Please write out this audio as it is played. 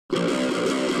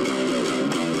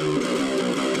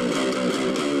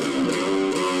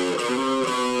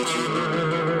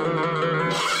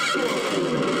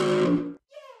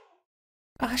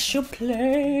shall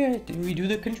play. Do we do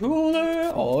the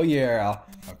controller? Oh yeah.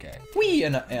 Okay.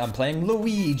 And I'm playing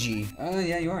Luigi. Oh,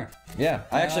 yeah, you are. Yeah,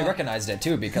 I actually recognized it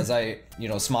too because I,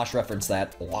 Smosh referenced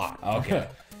that a lot. Okay.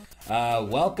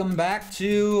 Welcome back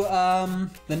to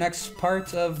the next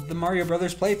part of the Mario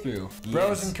Brothers playthrough. Yes.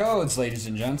 Bros and Codes, ladies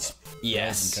and gents.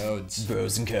 Yes. Bros and Codes.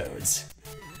 Bros and Codes.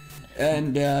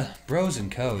 And Bros and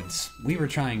Codes. We were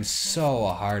trying so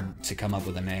hard to come up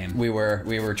with a name. We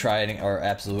were trying our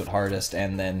absolute hardest,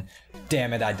 and then,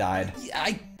 damn it, I died.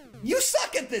 You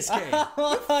suck at this game.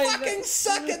 You fucking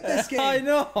suck at this game. I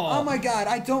know. Oh my god,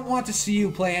 I don't want to see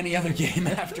you play any other game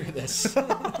after this. Oh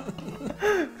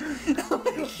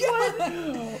my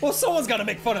god. Well, someone's got to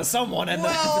make fun of someone in the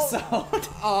episode.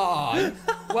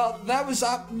 Well, that was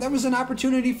an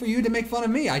opportunity for you to make fun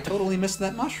of me. I totally missed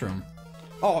that mushroom.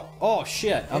 Oh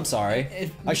shit! I'm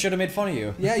sorry. I should have made fun of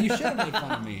you. Yeah, you should have made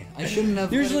fun of me. I shouldn't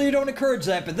have. Usually you don't encourage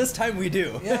that, but this time we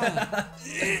do. Yeah.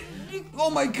 Oh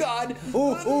my god!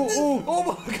 Ooh!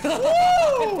 Oh my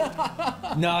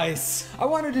god! Nice! I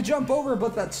wanted to jump over,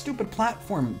 but that stupid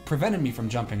platform prevented me from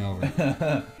jumping over.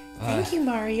 Thank you,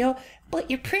 Mario,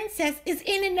 but your princess is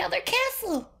in another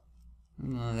castle.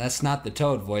 That's not the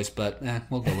Toad voice, but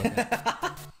we'll go with it.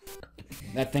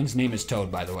 That thing's name is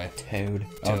Toad, by the way. Toad.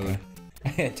 Toad.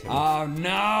 Okay. Toad. Oh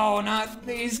no, not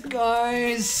these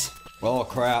guys! Oh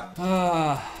crap.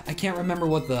 I can't remember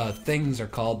what the things are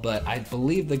called, but I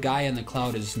believe the guy in the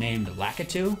cloud is named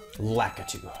Lakitu?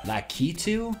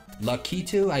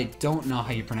 Lakitu? I don't know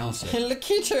how you pronounce it.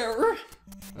 Lakitu!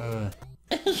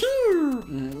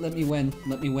 Let me win.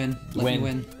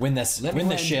 Win this. Win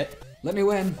this shit. Let me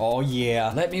win. Oh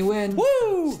yeah. Let me win.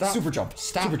 Woo! Stop. Super jump.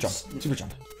 Stop. Super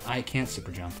jump. I can't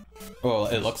super jump. Oh,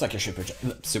 it looks like a super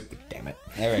jump. Super. Damn it.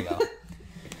 There we go.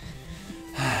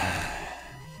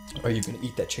 Are you gonna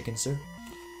eat that chicken, sir?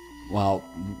 Well,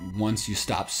 once you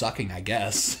stop sucking, I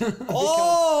guess.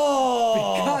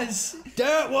 Because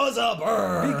that was a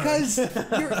bird. Because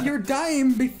you're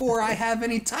dying before I have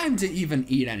any time to even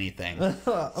eat anything.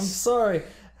 I'm sorry.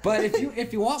 But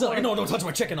if you want more, no, don't touch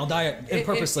my chicken. I'll die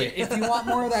purposely. If you want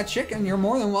more of that chicken, you're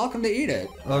more than welcome to eat it.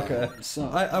 Okay. So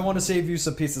I want to save you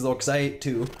some pieces though, because I ate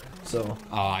two. So.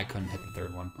 Oh, I couldn't hit the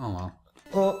third one. Oh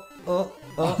well.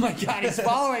 Oh my god, he's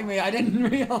following me. I didn't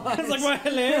realize. It's like, well,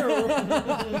 hello.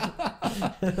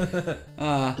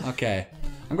 Okay.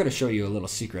 I'm going to show you a little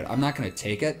secret. I'm not going to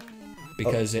take it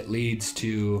because it leads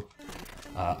to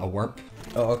a warp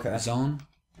zone.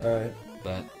 All right.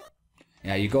 But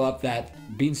yeah, you go up that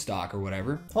beanstalk or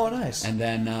whatever. Oh, nice. And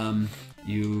then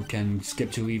you can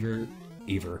skip to either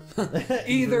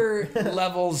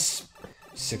levels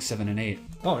 6, 7, and 8.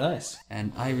 Oh, nice.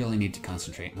 And I really need to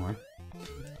concentrate more.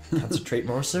 Concentrate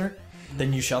more, sir?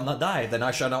 Then you shall not die. Then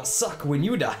I shall not suck when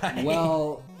you die.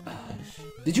 Well,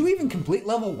 did you even complete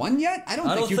level 1 yet? I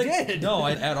don't think you did. No,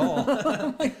 at all.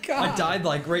 Oh my god. I died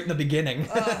like right in the beginning.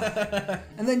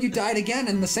 And then you died again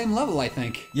in the same level, I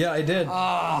think. Yeah, I did.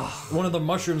 One of the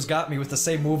mushrooms got me with the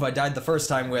same move I died the first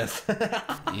time with.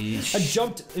 I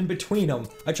jumped in between them.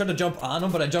 I tried to jump on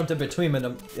them, but I jumped in between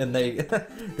them, and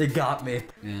they got me.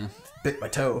 Yeah. Bit my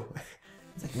toe.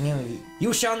 It's like, no,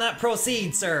 you shall not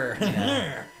proceed, sir.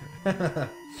 Yeah.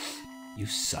 You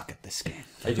suck at this game.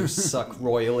 I do suck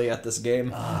royally at this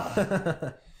game.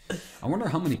 I wonder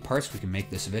how many parts we can make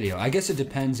this video. I guess it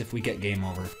depends if we get game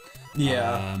over.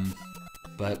 Yeah.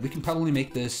 But we can probably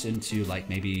make this into like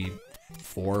maybe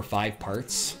 4 or 5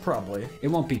 parts. Probably. It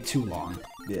won't be too long.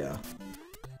 Yeah.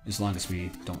 As long as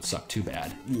we don't suck too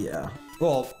bad. Yeah.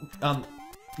 Well,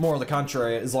 more on the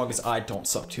contrary, as long as I don't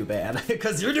suck too bad,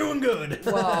 because you're doing good.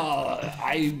 Well,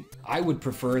 I would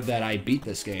prefer that I beat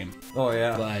this game. Oh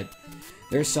yeah. But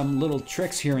there's some little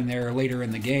tricks here and there later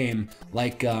in the game,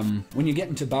 like when you get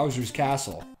into Bowser's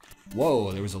castle.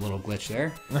 Whoa, there was a little glitch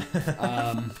there.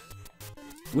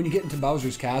 When you get into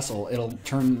Bowser's castle, it'll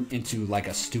turn into like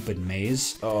a stupid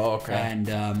maze. Oh, okay. And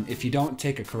if you don't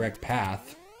take a correct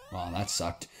path, well, that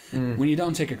sucked. When you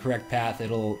don't take a correct path,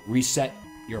 it'll reset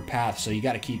your path, so you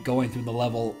got to keep going through the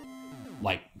level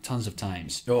like tons of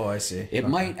times. Oh, I see. It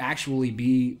might actually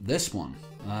be this one.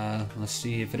 Let's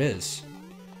see if it is.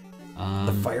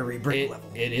 The fiery brick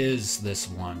level. It is this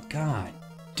one. God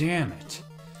damn it.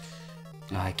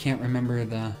 I can't remember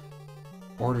the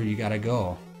order you gotta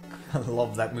go. I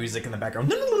love that music in the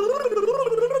background.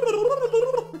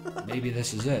 Maybe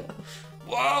this is it.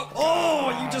 Whoa!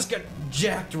 Oh, you just got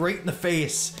jacked right in the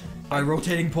face by a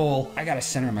rotating pole. I gotta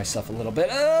center myself a little bit.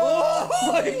 Oh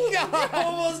my god!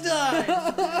 Almost died!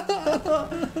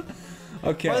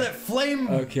 Okay. By that flame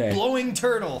blowing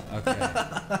turtle. Okay.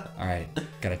 Alright.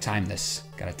 Gotta time this.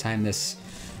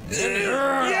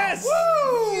 Yes!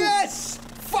 Woo! Yes!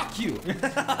 Fuck you!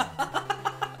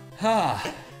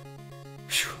 Ah.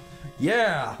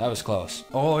 Yeah. That was close.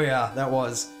 Oh yeah, that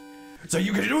was. So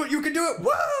you can do it. You can do it.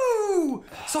 Woo!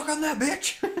 Suck on that,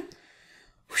 bitch.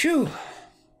 Phew.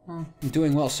 Well, I'm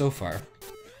doing well so far.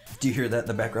 Do you hear that in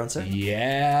the background, sir?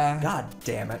 Yeah. God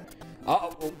damn it.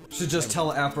 Oh. Should just tell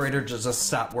the operator to just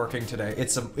stop working today.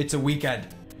 It's a weekend.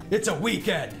 It's a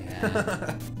weekend.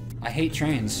 Yeah. I hate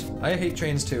trains. I hate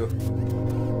trains too.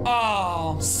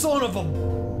 Oh. Son of a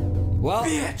Well,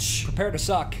 bitch. prepare to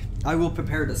suck. I will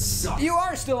prepare to suck. You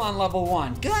are still on level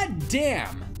 1. God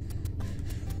damn.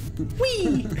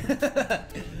 Whee!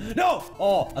 No!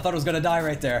 Oh, I thought I was gonna die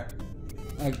right there.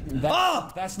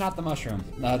 That's not the mushroom.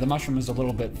 The mushroom is a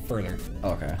little bit further.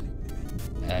 Okay.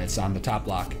 It's on the top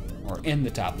block. Or in the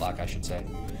top block, I should say.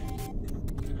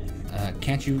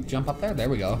 Can't you jump up there? There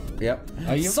we go. Yep.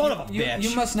 Son of a bitch.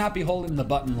 You must not be holding the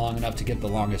button long enough to get the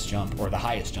longest jump. Or the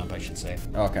highest jump, I should say.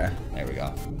 Okay. There we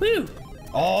go. Woo!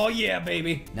 Oh yeah,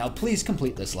 baby. Now please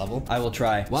complete this level. I will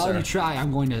try. While sir. you try,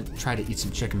 I'm going to try to eat some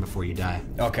chicken before you die.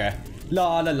 Okay.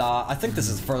 La la la. I think this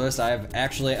is the furthest I've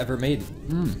actually ever made.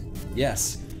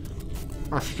 Yes.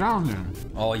 Astounding.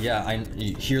 Oh yeah.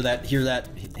 You hear that? Hear that?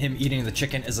 Him eating the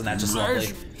chicken. Isn't that just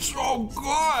lovely? So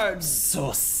good.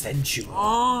 So sensual.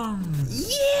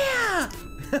 Yeah!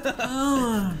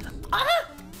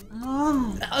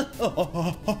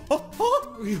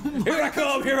 Here I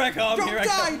come! Here I come! Here I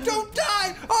come! Don't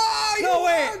die! Oh, you No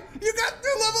way! You got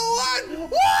through level 1!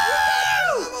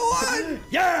 Woo!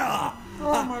 Yeah!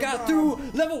 I got through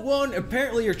level 1.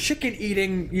 Apparently, your chicken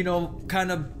eating,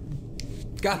 kind of.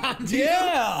 Got on to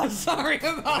Yeah! you. Sorry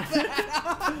about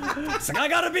that. It's like, I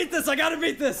gotta beat this! I gotta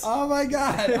beat this! Oh my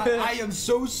god. I am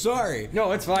so sorry.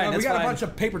 No, it's fine. We it's got fine. a bunch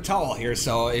of paper towel here,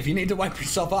 so if you need to wipe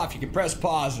yourself off, you can press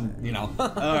pause and, All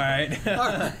right.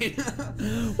 Alright.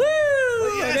 Woo!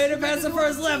 I made it past the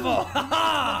first level!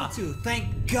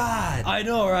 Thank God. I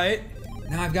know, right?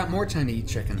 Now I've got more time to eat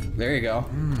chicken. There you go.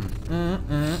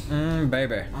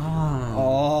 Baby.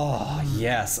 Oh,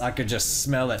 yes. I could just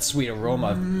smell that sweet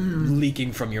aroma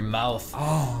leaking from your mouth.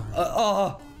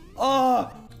 You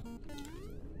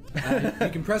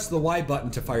can press the Y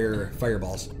button to fire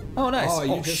fireballs. Oh, nice.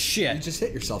 Oh, shit. You just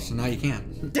hit yourself, so now you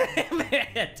can't. Damn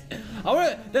it!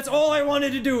 That's all I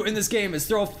wanted to do in this game is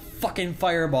throw fucking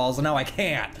fireballs, and now I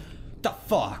can't. The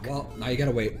fuck? Well, now you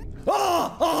gotta wait.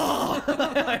 Oh!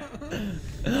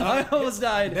 I almost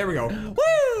died. There we go.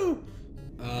 Woo!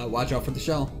 Watch out for the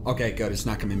shell. Okay, good. It's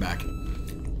not coming back.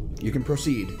 You can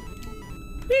proceed.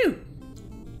 Woo!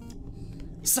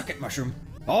 Suck it, mushroom.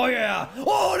 Oh yeah!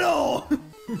 Oh no!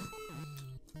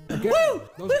 Okay. Woo!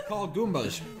 Those are called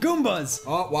Goombas. Goombas!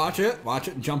 Oh, watch it. Watch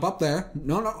it. Jump up there.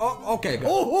 No. Oh, okay. Good.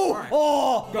 Oh! All right.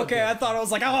 Oh! Okay, I thought I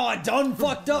was like, oh, I done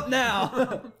fucked up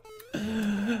now.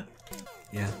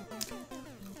 Yeah.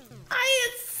 I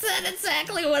had said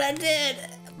exactly what I did,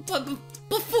 but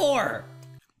before.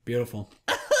 Beautiful.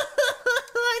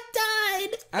 I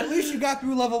died. At least you got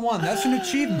through level 1. That's an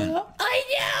achievement. I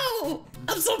know.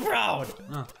 I'm so proud.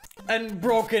 And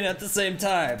broken at the same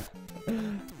time.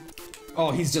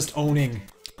 Oh, he's just owning.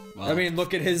 Well, I mean,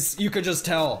 look at his. You could just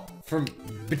tell from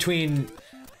between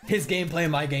his gameplay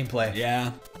and my gameplay.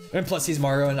 yeah. And plus, he's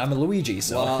Mario and I'm a Luigi,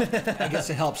 so. Well, I guess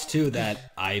it helps too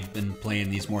that I've been playing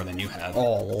these more than you have.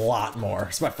 Oh, a lot more.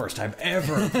 It's my first time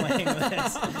ever playing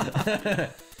this.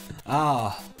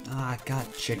 I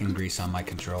got chicken grease on my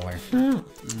controller.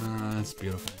 That's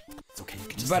beautiful. It's okay. You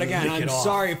can just But again, lick I'm it off.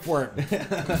 sorry for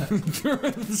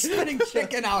spitting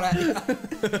chicken out at you.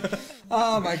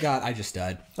 Oh my god, I just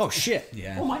died. Oh shit.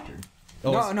 Yeah. Oh, my turn.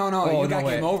 No, Oh, you got no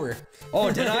way. game over. Oh,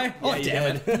 did I? Oh, you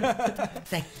damn it.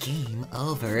 The game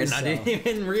over. And I didn't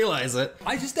even realize it.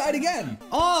 I just died again.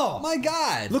 Oh, My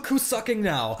god. look who's sucking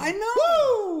now. I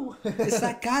know. Woo! It's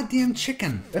that goddamn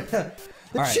chicken. The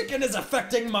Alright. chicken is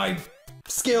affecting my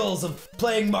skills of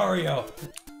playing Mario.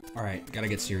 Alright, gotta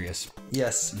get serious.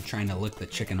 Yes. I'm trying to lick the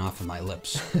chicken off of my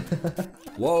lips.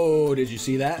 Whoa, did you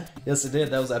see that? Yes, it did.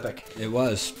 That was epic. It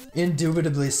was.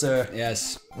 Indubitably, sir.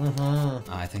 Yes.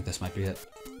 I think this might be it.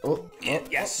 Oh,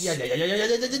 yes. Yeah.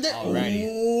 Alrighty.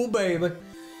 Oh, baby.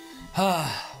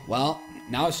 Well,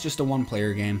 now it's just a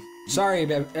one-player game. Sorry,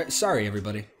 sorry,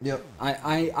 everybody. Yep.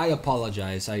 I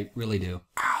apologize. I really do.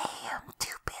 I am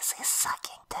too busy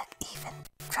sucking to even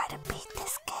try to beat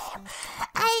this game.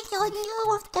 I don't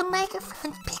know if the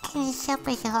microphone's picking this up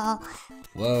at all.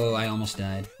 Whoa, I almost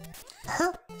died.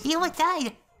 Huh? You almost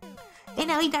died. And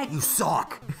now he died. You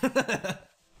suck.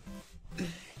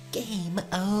 Game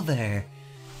over.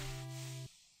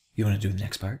 You want to do the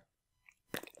next part?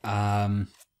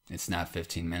 It's not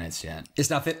 15 minutes yet. It's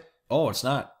not fit. Oh, it's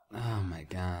not. Oh my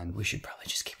god. We should probably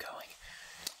just keep going.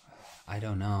 I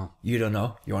don't know. You don't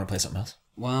know? You want to play something else?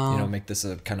 Well, You know, make this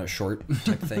a kind of short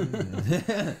type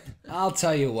thing. I'll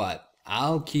tell you what.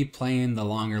 I'll keep playing the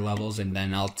longer levels, and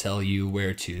then I'll tell you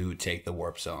where to take the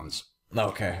warp zones.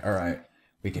 Okay, all right.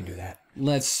 We can do that.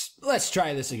 Let's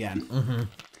try this again.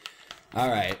 All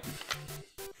right.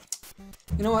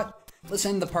 You know what? Let's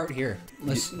end the part here.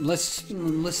 Let's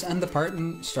end the part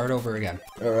and start over again.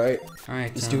 All right. All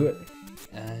right. Let's do it.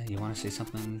 You want to say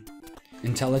something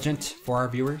intelligent for our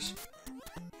viewers?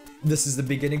 This is the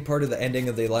beginning part of the ending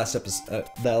of the last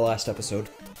episode.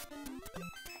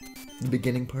 The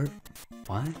beginning part?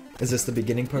 What? Is this the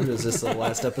beginning part or is this the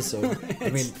last episode?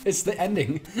 I mean, it's the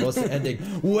ending. what's the ending?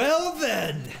 Well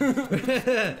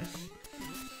then!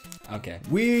 Okay.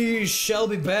 We shall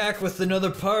be back with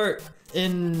another part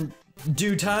in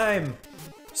due time.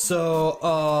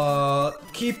 So,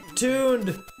 keep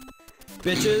tuned,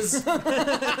 bitches.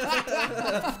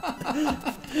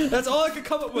 That's all I could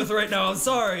come up with right now. I'm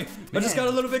sorry. I just got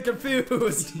a little bit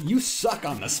confused. You suck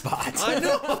on the spot. I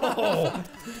know.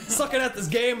 Sucking at this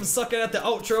game, sucking at the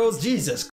outros. Jesus